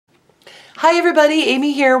Hi everybody,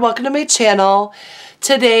 Amy here. Welcome to my channel.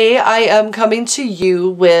 Today I am coming to you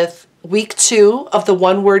with week 2 of the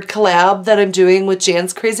one-word collab that I'm doing with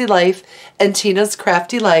Janscrazylife and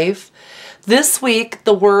Tinascraftylife. This week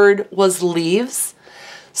the word was leaves.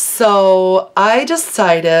 So I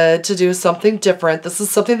decided to do something different. This is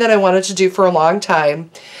something that I wanted to do for a long time.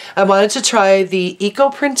 I wanted to try the eco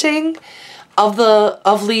printing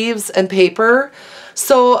of leaves and paper.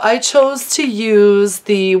 So I chose to use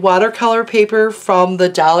the watercolor paper from the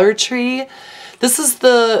Dollar Tree. This is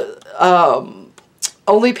the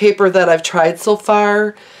only paper that I've tried so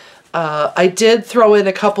far. I did throw in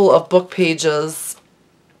a couple of book pages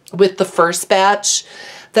with the first batch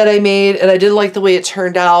that I made, and I didn't like the way it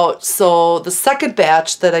turned out. So the second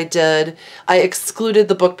batch that I did, I excluded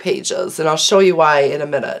the book pages, and I'll show you why in a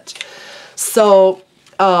minute. So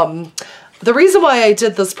the reason why I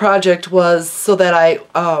did this project was so that I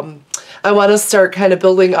want to start kind of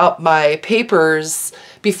building up my papers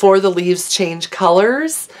before the leaves change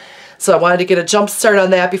colors. So I wanted to get a jump start on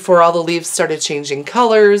that before all the leaves started changing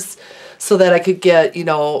colors, so that I could get, you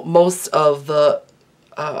know, most of the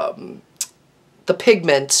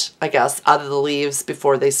pigment, I guess, out of the leaves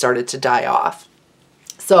before they started to die off.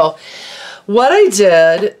 So what I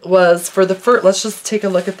did was, for the first, let's just take a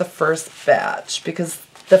look at the first batch, because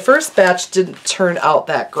the first batch didn't turn out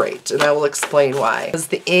that great, and I will explain why. Because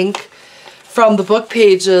the ink from the book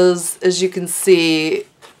pages, as you can see,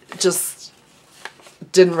 just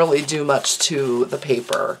didn't really do much to the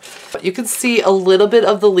paper. But you can see a little bit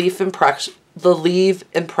of the leaf impressions,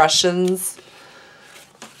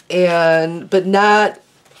 but not,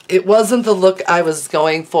 it wasn't the look I was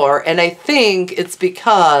going for, and I think it's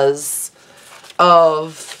because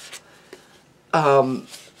of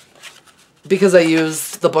because I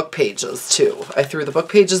used the book pages too. I threw the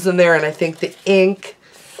book pages in there, and I think the ink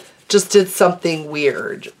just did something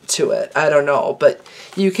weird to it. I don't know, but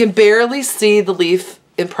you can barely see the leaf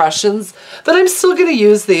impressions, but I'm still going to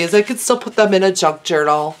use these. I could still put them in a junk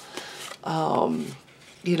journal.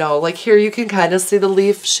 You know, like here you can kind of see the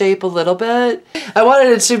leaf shape a little bit. I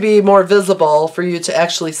wanted it to be more visible for you to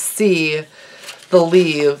actually see the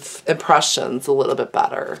leaf impressions a little bit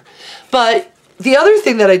better. But the other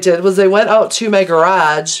thing that I did was I went out to my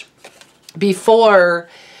garage before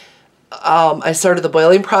I started the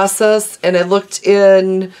boiling process, and I looked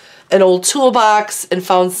in an old toolbox and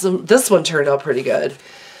found some, this one turned out pretty good.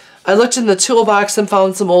 I looked in the toolbox and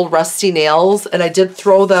found some old rusty nails, and I did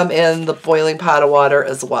throw them in the boiling pot of water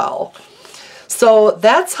as well. So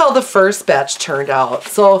that's how the first batch turned out.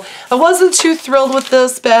 So I wasn't too thrilled with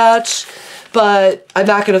this batch, but I'm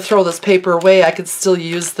not going to throw this paper away. I could still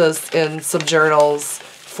use this in some journals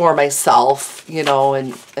for myself, you know,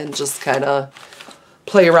 and just kind of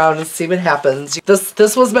play around and see what happens.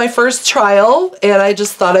 This was my first trial, and I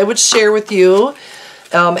just thought I would share with you.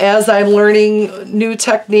 As I'm learning new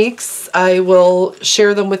techniques, I will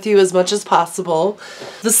share them with you as much as possible.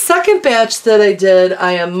 The second batch that I did,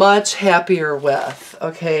 I am much happier with,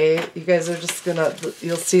 okay? You guys are just gonna,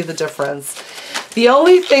 you'll see the difference. The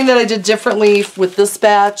only thing that I did differently with this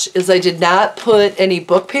batch is I did not put any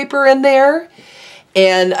book paper in there,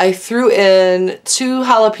 and I threw in 2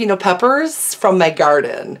 jalapeno peppers from my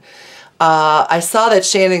garden. I saw that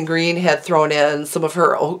Shannon Green had thrown in some of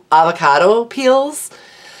her avocado peels,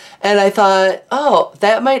 and I thought, oh,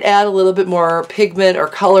 that might add a little bit more pigment or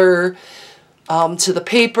color to the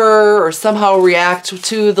paper, or somehow react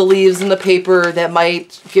to the leaves in the paper that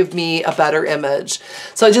might give me a better image.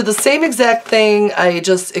 So I did the same exact thing. I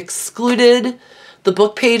just excluded the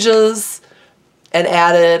book pages and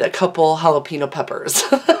added a couple jalapeno peppers.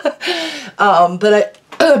 But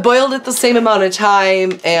I boiled it the same amount of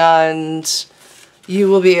time, and you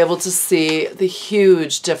will be able to see the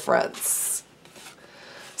huge difference.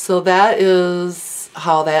 So that is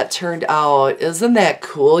how that turned out. Isn't that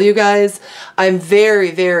cool, you guys? I'm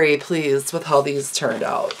very, very pleased with how these turned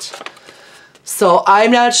out. So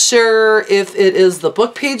I'm not sure if it is the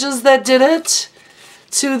book pages that did it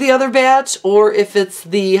to the other batch, or if it's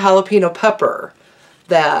the jalapeno pepper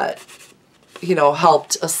that, you know,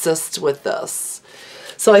 helped assist with this.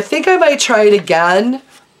 So I think I might try it again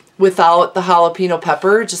without the jalapeno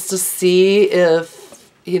pepper, just to see if,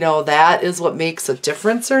 you know, that is what makes a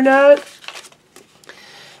difference or not.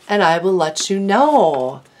 And I will let you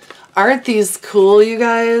know. Aren't these cool, you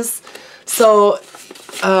guys? So,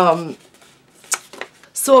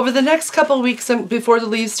 so over the next couple of weeks before the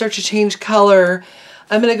leaves start to change color,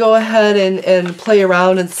 I'm going to go ahead and play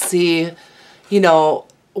around and see, you know,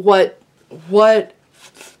 what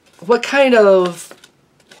kind of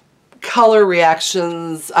color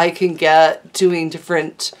reactions I can get doing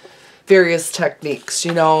various techniques,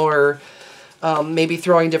 you know, or Maybe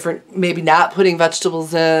throwing different, maybe not putting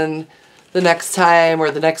vegetables in the next time,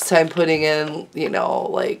 or the next time putting in, you know,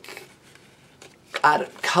 like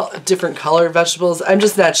different colored vegetables. I'm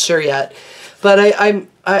just not sure yet. But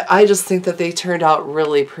I just think that they turned out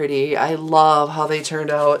really pretty. I love how they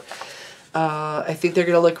turned out. I think they're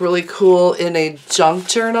going to look really cool in a junk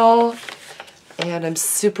journal. And I'm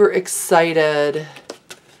super excited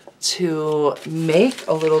to make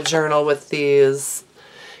a little journal with these.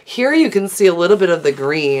 Here you can see a little bit of the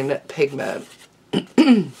green pigment.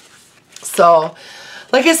 So,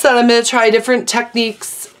 like I said, I'm going to try different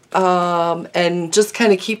techniques and just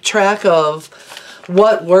kind of keep track of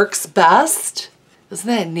what works best. Isn't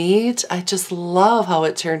that neat? I just love how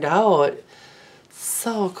it turned out.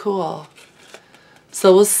 So cool.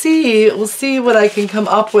 So we'll see what I can come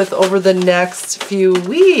up with over the next few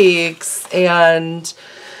weeks, and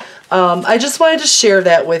I just wanted to share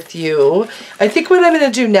that with you. I think what I'm going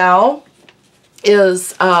to do now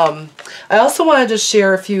is I also wanted to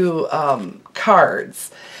share a few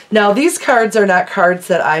cards. Now these cards are not cards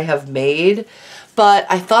that I have made, but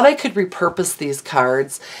I thought I could repurpose these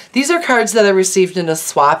cards. These are cards that I received in a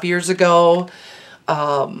swap years ago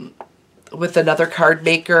with another card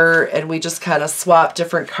maker, and we just kind of swapped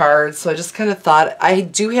different cards. So I just kind of thought, I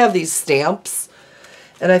do have these stamps,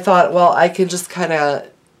 and I thought, well, I can just kind of,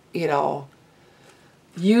 you know,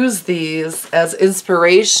 use these as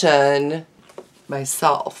inspiration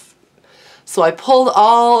myself. So I pulled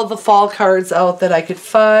all of the fall cards out that I could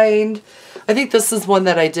find. I think this is one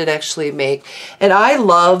that I did actually make. And I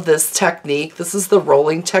love this technique. This is the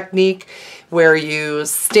rolling technique, where you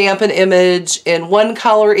stamp an image in one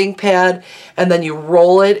color ink pad and then you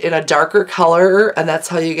roll it in a darker color, and that's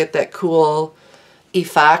how you get that cool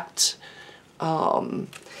effect.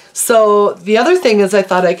 So the other thing is, I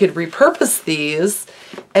thought I could repurpose these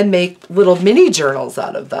and make little mini journals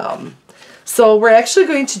out of them. So we're actually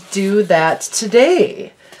going to do that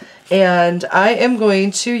today. And I am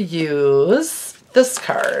going to use this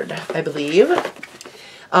card, I believe,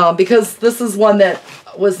 because this is one that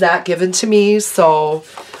was not given to me, so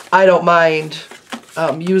I don't mind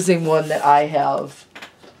using one that I have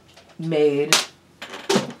made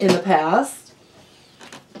in the past.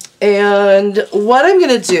 And what I'm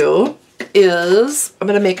going to do is I'm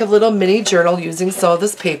going to make a little mini journal using some of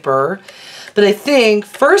this paper. But I think,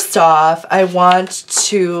 first off, I want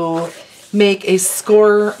to make a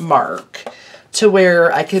score mark to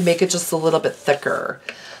where I can make it just a little bit thicker.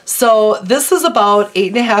 So this is about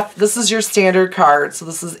 8.5, this is your standard card. So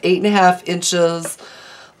this is 8.5 inches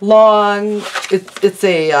long. It's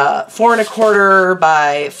a 4.25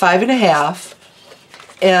 by 5.5.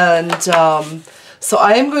 And so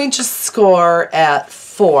I am going to score at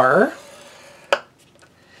 4.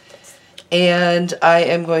 And I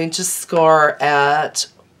am going to score at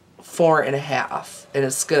 4.5. And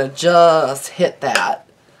it's going to just hit that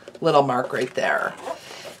little mark right there.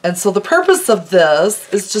 And so the purpose of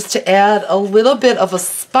this is just to add a little bit of a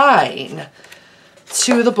spine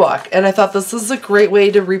to the book. And I thought this is a great way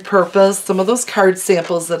to repurpose some of those card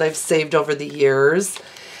samples that I've saved over the years.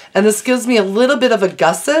 And this gives me a little bit of a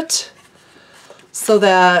gusset so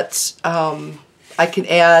that I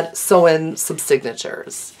can sew in some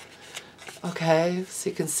signatures. Okay, so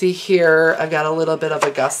you can see here I've got a little bit of a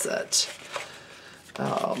gusset.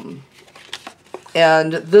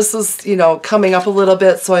 And this is, you know, coming up a little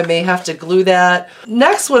bit, so I may have to glue that.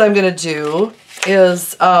 Next, what I'm going to do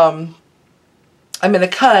is I'm going to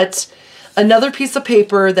cut another piece of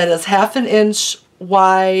paper that is 1/2 inch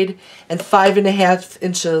wide and 5.5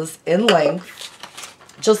 inches in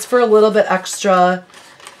length, just for a little bit extra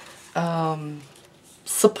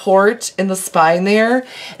support in the spine there.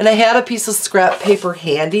 And I had a piece of scrap paper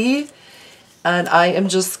handy, and I am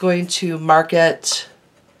just going to mark it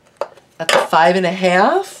at the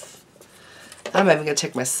 5.5. I'm not even going to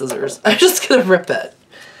take my scissors. I'm just going to rip it,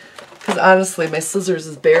 because honestly my scissors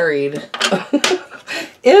is buried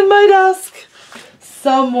in my desk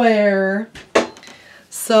somewhere.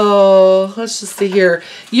 So let's just see here.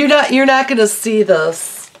 You're not going to see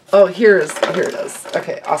this. Oh, here it is.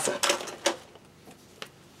 Okay, awesome.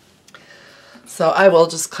 So I will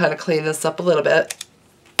just kind of clean this up a little bit.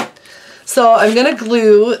 So I'm going to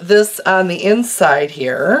glue this on the inside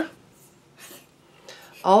here.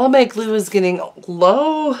 All of my glue is getting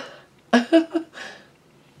low.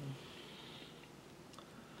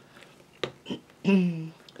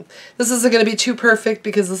 This isn't going to be too perfect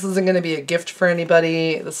because this isn't going to be a gift for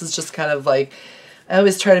anybody. This is just kind of like, I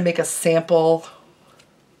always try to make a sample.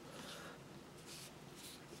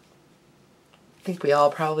 I think we all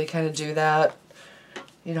probably kind of do that.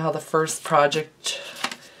 You know how the first project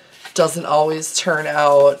doesn't always turn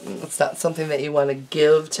out. It's not something that you want to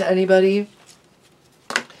give to anybody.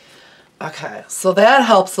 Okay, so that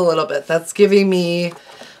helps a little bit. That's giving me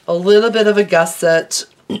a little bit of a gusset,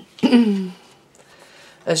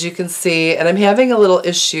 as you can see, and I'm having a little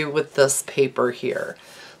issue with this paper here.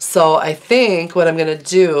 So I think what I'm going to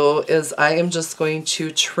do is I am just going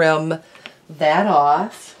to trim that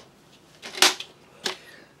off.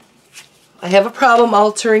 I have a problem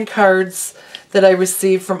altering cards that I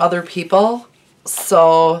receive from other people,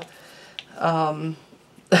 so I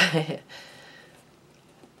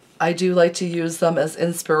do like to use them as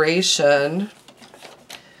inspiration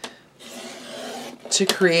to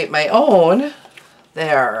create my own.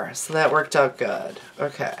 There, so that worked out good.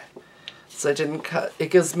 Okay, so I didn't cut. It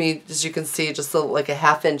gives me, as you can see, just like a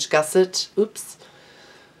 1/2 inch gusset. Oops.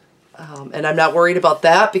 And I'm not worried about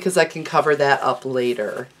that because I can cover that up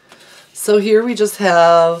later. So here we just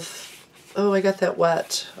have, oh, I got that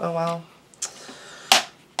wet. Oh, wow.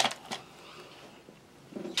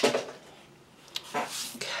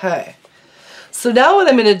 Okay, so now what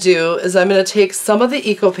I'm going to do is I'm going to take some of the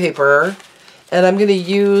eco paper and I'm going to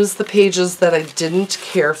use the pages that I didn't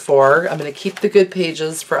care for. I'm going to keep the good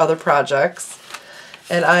pages for other projects,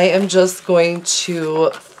 and I am just going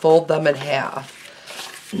to fold them in half.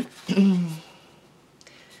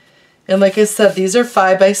 And like I said, these are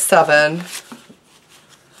 5 by 7,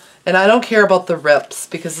 and I don't care about the rips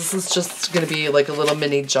because this is just going to be like a little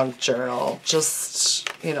mini junk journal, just,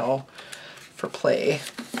 you know, for play.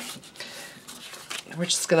 And we're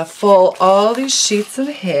just going to fold all these sheets in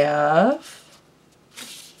half.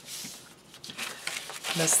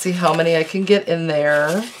 Let's see how many I can get in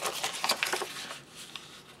there.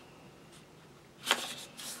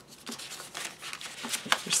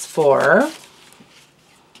 There's 4.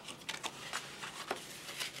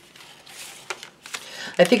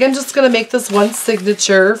 I think I'm just going to make this one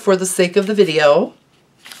signature for the sake of the video.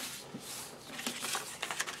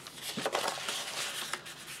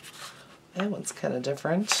 That one's kind of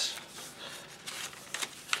different.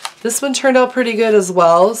 This one turned out pretty good as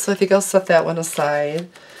well, so I think I'll set that one aside.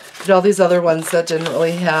 But all these other ones that didn't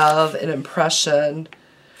really have an impression.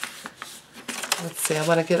 Let's see, I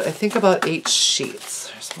want to get, I think, about 8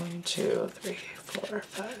 sheets. There's 1, 2, 3, 4,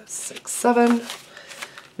 5, 6, 7.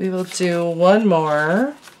 We will do one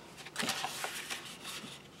more.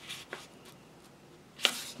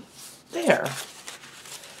 There.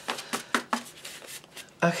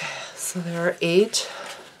 Okay, so there are 8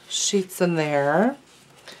 sheets in there.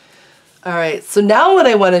 All right, so now what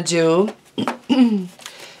I want to do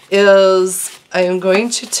is I am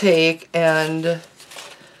going to take and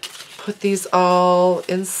put these all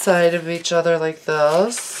inside of each other like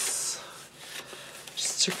this,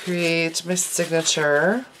 just to create my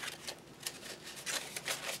signature.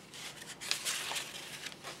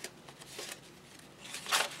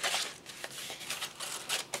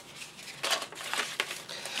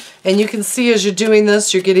 And you can see as you're doing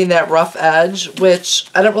this, you're getting that rough edge, which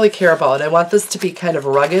I don't really care about. I want this to be kind of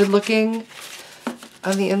rugged looking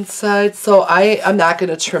on the inside. So I'm not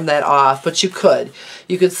going to trim that off, but you could.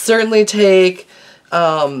 You could certainly take,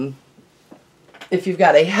 if you've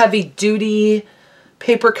got a heavy duty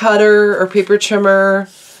paper cutter or paper trimmer,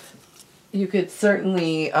 you could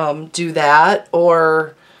certainly do that,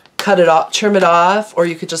 or cut it off, trim it off, or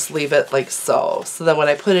you could just leave it like so. So then when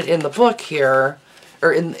I put it in the book here,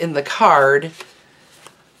 or in the card,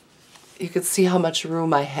 you can see how much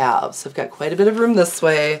room I have. So I've got quite a bit of room this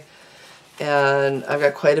way, and I've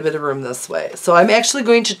got quite a bit of room this way. So I'm actually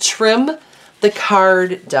going to trim the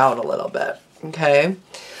card down a little bit, okay?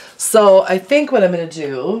 So I think what I'm going to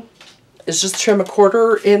do is just trim a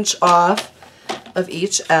 1/4 inch off of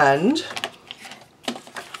each end.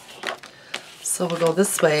 So we'll go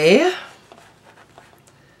this way.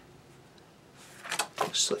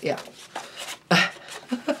 Actually, yeah.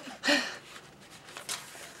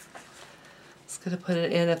 Just going to put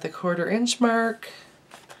it in at the 1/4 inch mark.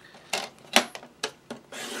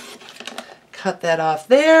 Cut that off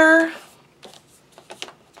there.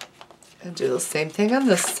 And do the same thing on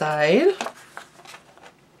this side.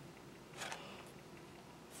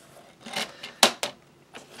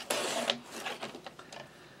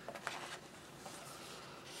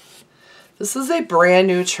 This is a brand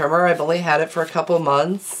new trimmer. I've only had it for a couple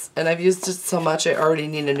months, and I've used it so much I already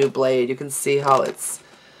need a new blade. You can see how it's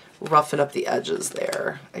roughing up the edges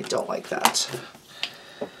there. I don't like that.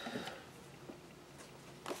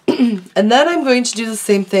 And then I'm going to do the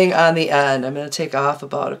same thing on the end. I'm going to take off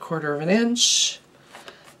about 1/4 inch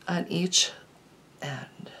on each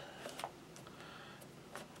end.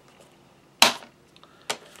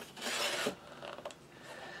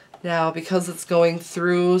 Now, because it's going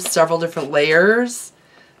through several different layers,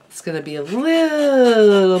 it's going to be a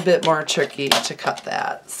little bit more tricky to cut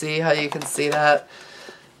that. See how you can see that?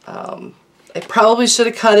 I probably should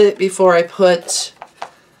have cut it before I put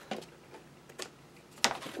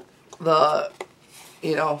the,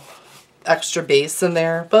 you know, extra base in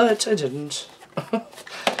there, but I didn't.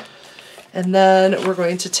 And then we're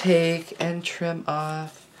going to take and trim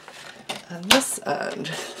off on this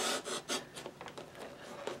end.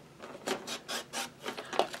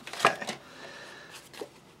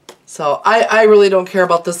 So I really don't care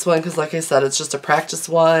about this one because, like I said, it's just a practice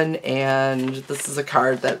one, and this is a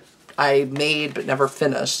card that I made but never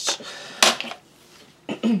finished.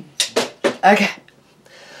 Okay.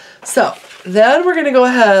 So then we're going to go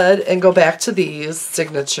ahead and go back to the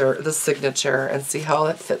signature, and see how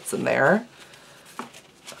it fits in there.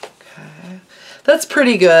 Okay. That's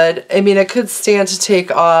pretty good. I mean, it could stand to take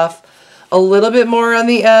off a little bit more on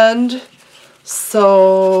the end.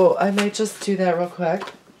 So I might just do that real quick.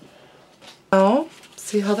 Now,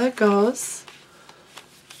 see how that goes.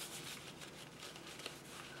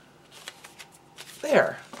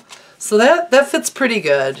 There. So that fits pretty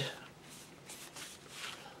good.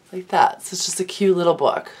 Like that. So it's just a cute little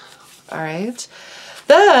book. Alright.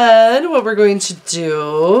 Then what we're going to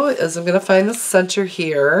do is I'm going to find the center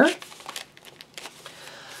here.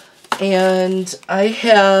 And I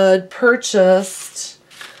had purchased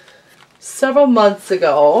several months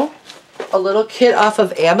ago a little kit off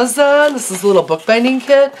of Amazon. This is a little bookbinding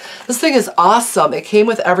kit. This thing is awesome. It came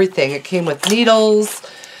with everything. It came with needles,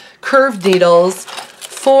 curved needles,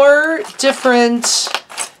 4 different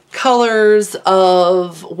colors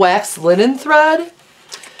of waxed linen thread,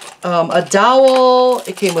 a dowel.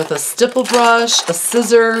 It came with a stipple brush, a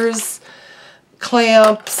scissors,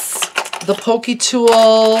 clamps, the pokey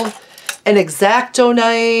tool, an X-Acto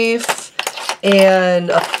knife,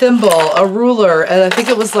 and a thimble, a ruler, and I think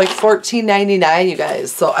it was like $14.99, you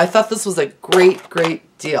guys. So I thought this was a great, great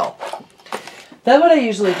deal. Then what I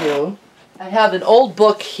usually do, I have an old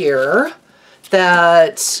book here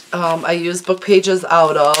that I use book pages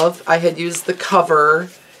out of. I had used the cover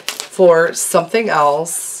for something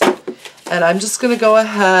else, and I'm just going to go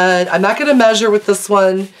ahead. I'm not going to measure with this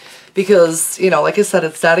one because, you know, like I said,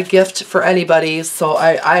 it's not a gift for anybody, so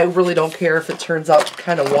I really don't care if it turns out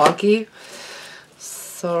kind of wonky.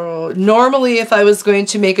 So normally if I was going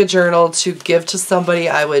to make a journal to give to somebody,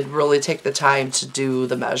 I would really take the time to do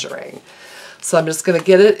the measuring. So I'm just going to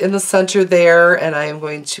get it in the center there, and I am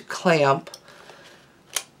going to clamp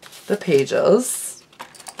the pages,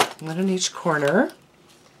 one in each corner.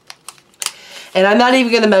 And I'm not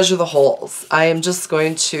even going to measure the holes. I am just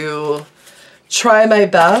going to try my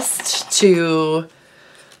best to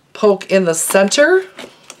poke in the center,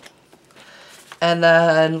 and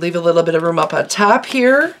then leave a little bit of room up on top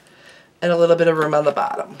here and a little bit of room on the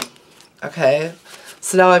bottom. Okay,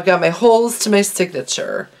 so now I've got my holes to my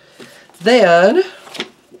signature. Then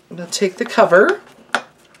I'm going to take the cover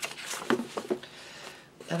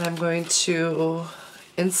and I'm going to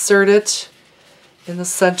insert it in the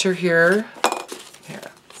center here. Here,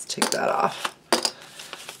 let's take that off.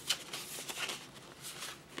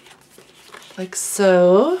 Like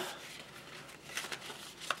so.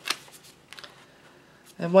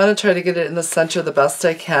 I want to try to get it in the center the best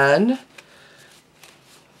I can.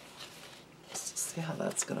 Let's see how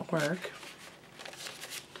that's going to work.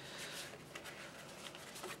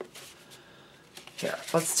 Here,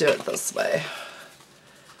 let's do it this way.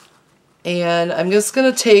 And I'm just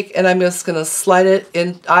going to take and I'm just going to slide it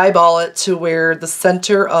in, eyeball it to where the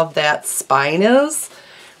center of that spine is,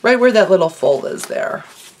 right where that little fold is there.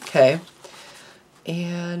 Okay.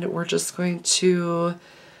 And we're just going to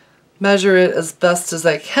measure it as best as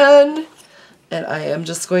I can, and I am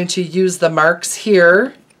just going to use the marks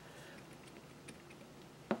here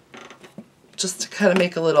just to kind of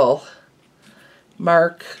make a little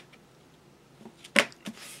mark.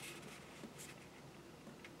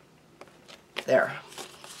 There.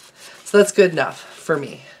 So that's good enough for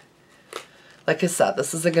me. Like I said,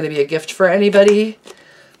 this isn't going to be a gift for anybody.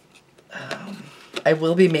 I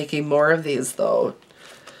will be making more of these though.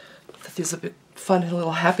 These will be fun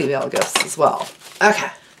little Happy Mail gifts as well. Okay,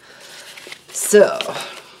 so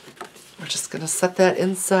we're just going to set that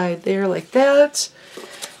inside there like that.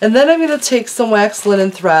 And then I'm going to take some waxed linen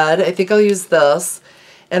thread. I think I'll use this.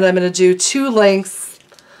 And I'm going to do 2 lengths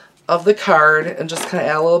of the card and just kind of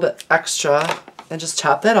add a little bit extra and just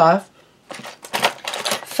chop that off.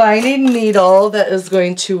 Find a needle that is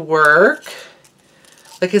going to work.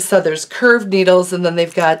 Like I said, there's curved needles and then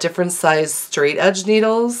they've got different size straight edge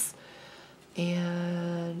needles.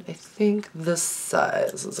 And I think this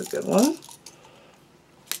size is a good one.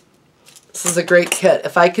 This is a great kit.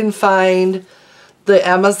 If I can find the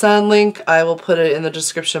Amazon link, I will put it in the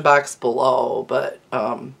description box below. But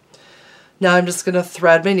now I'm just going to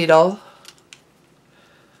thread my needle.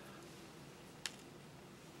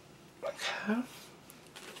 Okay.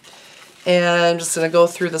 And I'm just going to go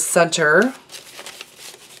through the center.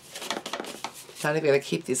 Not even going to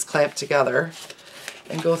keep these clamped together.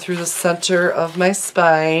 And go through the center of my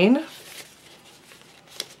spine.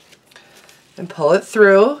 And pull it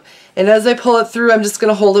through. And as I pull it through, I'm just going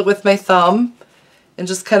to hold it with my thumb. And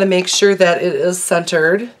just kind of make sure that it is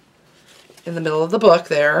centered in the middle of the book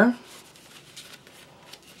there.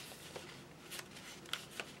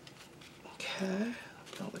 Okay,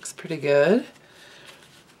 that looks pretty good.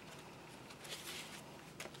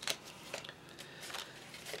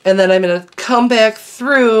 And then I'm going to come back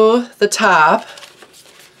through the top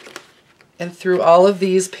and through all of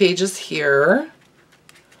these pages here.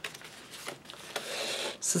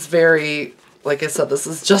 This is very, like I said, this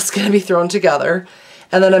is just going to be thrown together.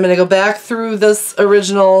 And then I'm going to go back through this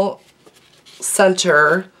original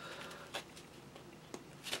center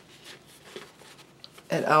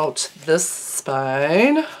and out this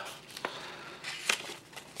spine.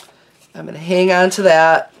 I'm going to hang on to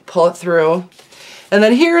that, pull it through. And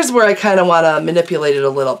then here's where I kind of want to manipulate it a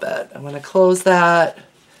little bit. I'm going to close that,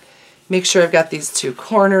 make sure I've got these two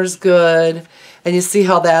corners good. And you see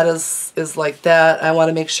how that is like that. I want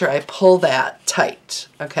to make sure I pull that tight,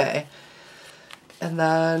 okay? And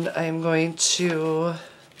then I'm going to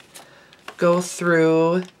go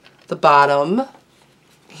through the bottom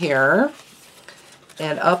here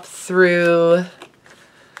and up through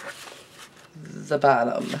the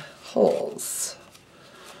bottom holes.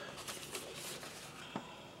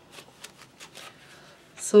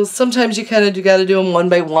 So sometimes you kind of got to do them one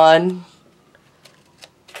by one.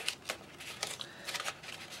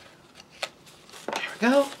 There we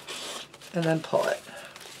go. And then pull it.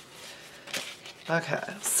 Okay,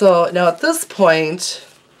 so now at this point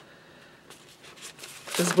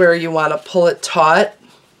is where you want to pull it taut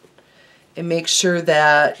and make sure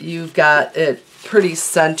that you've got it pretty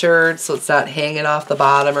centered so it's not hanging off the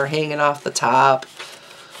bottom or hanging off the top.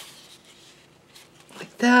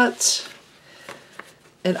 Like that.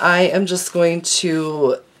 And I am just going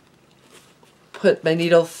to put my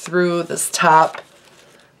needle through this top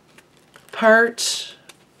part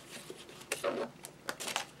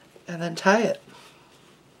and then tie it.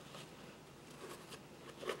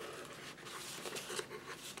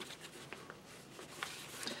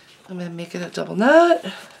 I'm going to make it a double knot.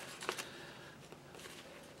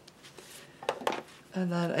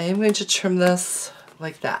 And then I am going to trim this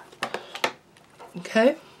like that.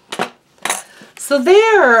 Okay? So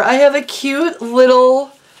there, I have a cute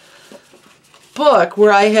little book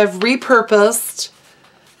where I have repurposed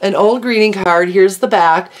an old greeting card. Here's the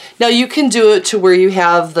back. Now you can do it to where you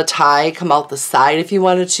have the tie come out the side if you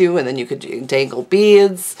wanted to, and then you could dangle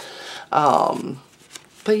beads.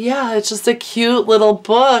 But yeah, it's just a cute little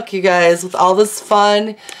book, you guys, with all this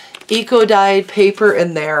fun eco-dyed paper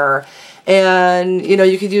in there. And, you know,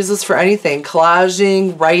 you could use this for anything.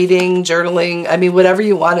 Collaging, writing, journaling, I mean, whatever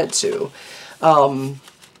you want it to.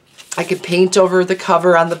 I could paint over the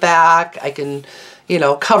cover on the back. I can, you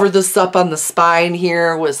know, cover this up on the spine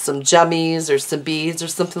here with some gemmies or some beads or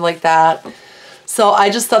something like that. So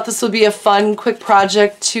I just thought this would be a fun, quick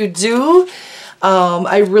project to do.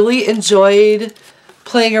 I really enjoyed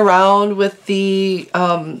playing around with the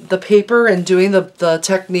paper and doing the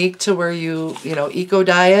technique to where you know,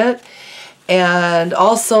 eco-dye it. And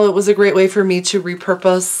also it was a great way for me to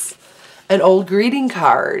repurpose an old greeting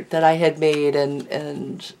card that I had made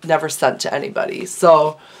and never sent to anybody.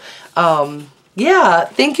 So, yeah,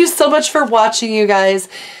 thank you so much for watching, you guys.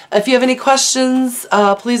 If you have any questions,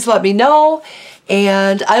 please let me know.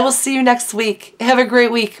 And I will see you next week. Have a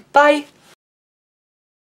great week. Bye.